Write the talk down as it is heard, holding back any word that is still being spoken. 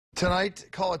Tonight,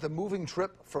 call it the moving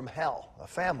trip from hell. A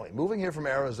family moving here from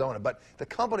Arizona, but the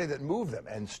company that moved them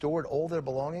and stored all their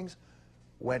belongings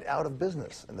went out of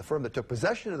business, and the firm that took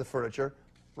possession of the furniture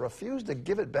refused to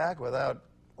give it back without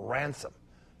ransom.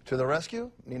 To the rescue,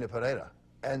 Nina Pineda,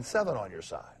 and 7 on your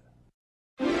side.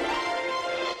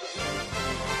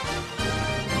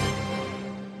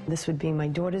 This would be my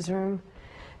daughter's room.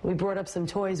 We brought up some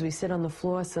toys. We sit on the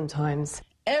floor sometimes.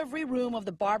 Every room of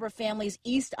the Barber family's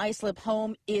East Islip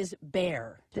home is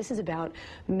bare. This is about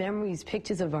memories,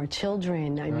 pictures of our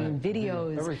children, I mean,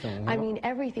 videos. Everything. I mean,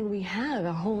 everything we have,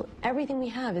 everything we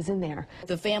have is in there.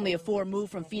 The family of 4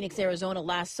 moved from Phoenix, Arizona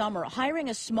last summer, hiring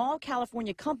a small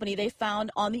California company they found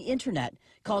on the internet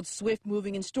called Swift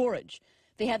Moving and Storage.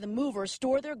 They had the movers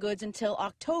store their goods until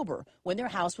October, when their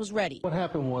house was ready. What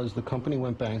happened was the company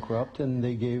went bankrupt and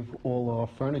they gave all our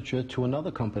furniture to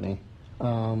another company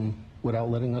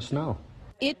without letting us know.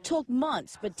 It took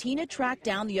months, but Tina tracked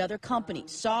down the other company,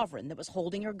 Sovereign, that was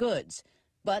holding her goods.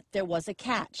 But there was a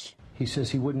catch. He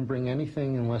says he wouldn't bring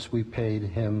anything unless we paid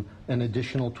him an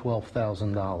additional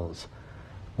 $12,000,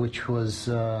 which was,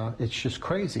 it's just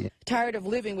crazy. Tired of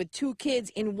living with 2 kids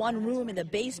in one room in the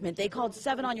basement, they called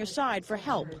 7 on Your Side for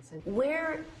help.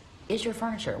 Where is your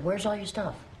furniture? Where's all your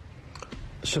stuff?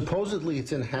 Supposedly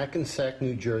it's in Hackensack,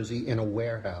 New Jersey, in a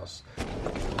warehouse.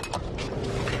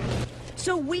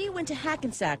 So we went to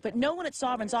Hackensack, but no one at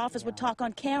Sovereign's office would talk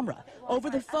on camera. Over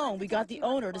the phone, we got the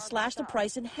owner to slash the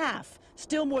price in half,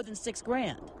 still more than $6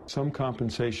 grand. Some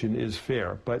compensation is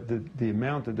fair, but the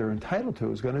amount that they're entitled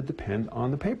to is going to depend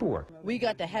on the paperwork. We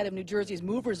got the head of New Jersey's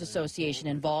Movers Association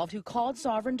involved, who called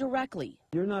Sovereign directly.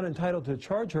 You're not entitled to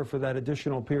charge her for that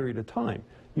additional period of time.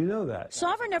 You know that.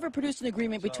 Sovereign never produced an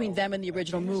agreement between them and the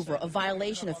original mover, a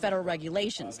violation of federal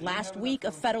regulations. Last week,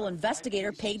 a federal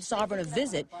investigator paid Sovereign a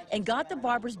visit and got the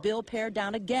Barber's bill pared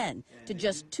down again to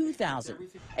just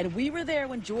 $2,000. And we were there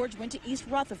when George went to East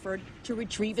Rutherford to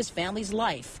retrieve his family's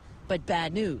life. But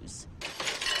bad news.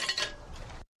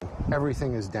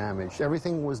 Everything is damaged.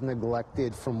 Everything was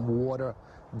neglected, from water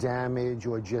damage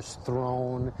or just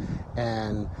thrown,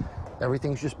 and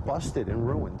everything's just busted and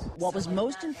ruined. What was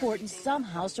most important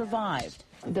somehow survived.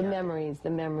 The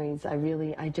memories.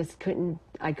 I just couldn't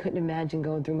imagine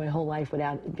going through my whole life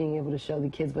without being able to show the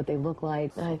kids what they look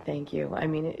like. I thank you. I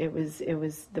mean, it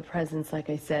was the presence, like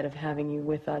I said, of having you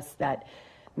with us that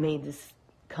made this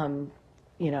come,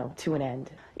 to an end.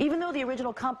 Even though the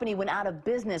original company went out of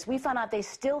business, we found out they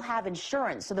still have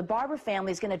insurance. So the Barber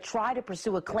family is going to try to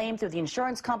pursue a claim through the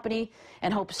insurance company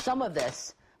and hope some of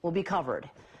this will be covered.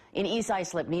 In East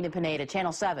Islip, Nina Pineda,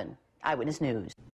 Channel 7 Eyewitness News.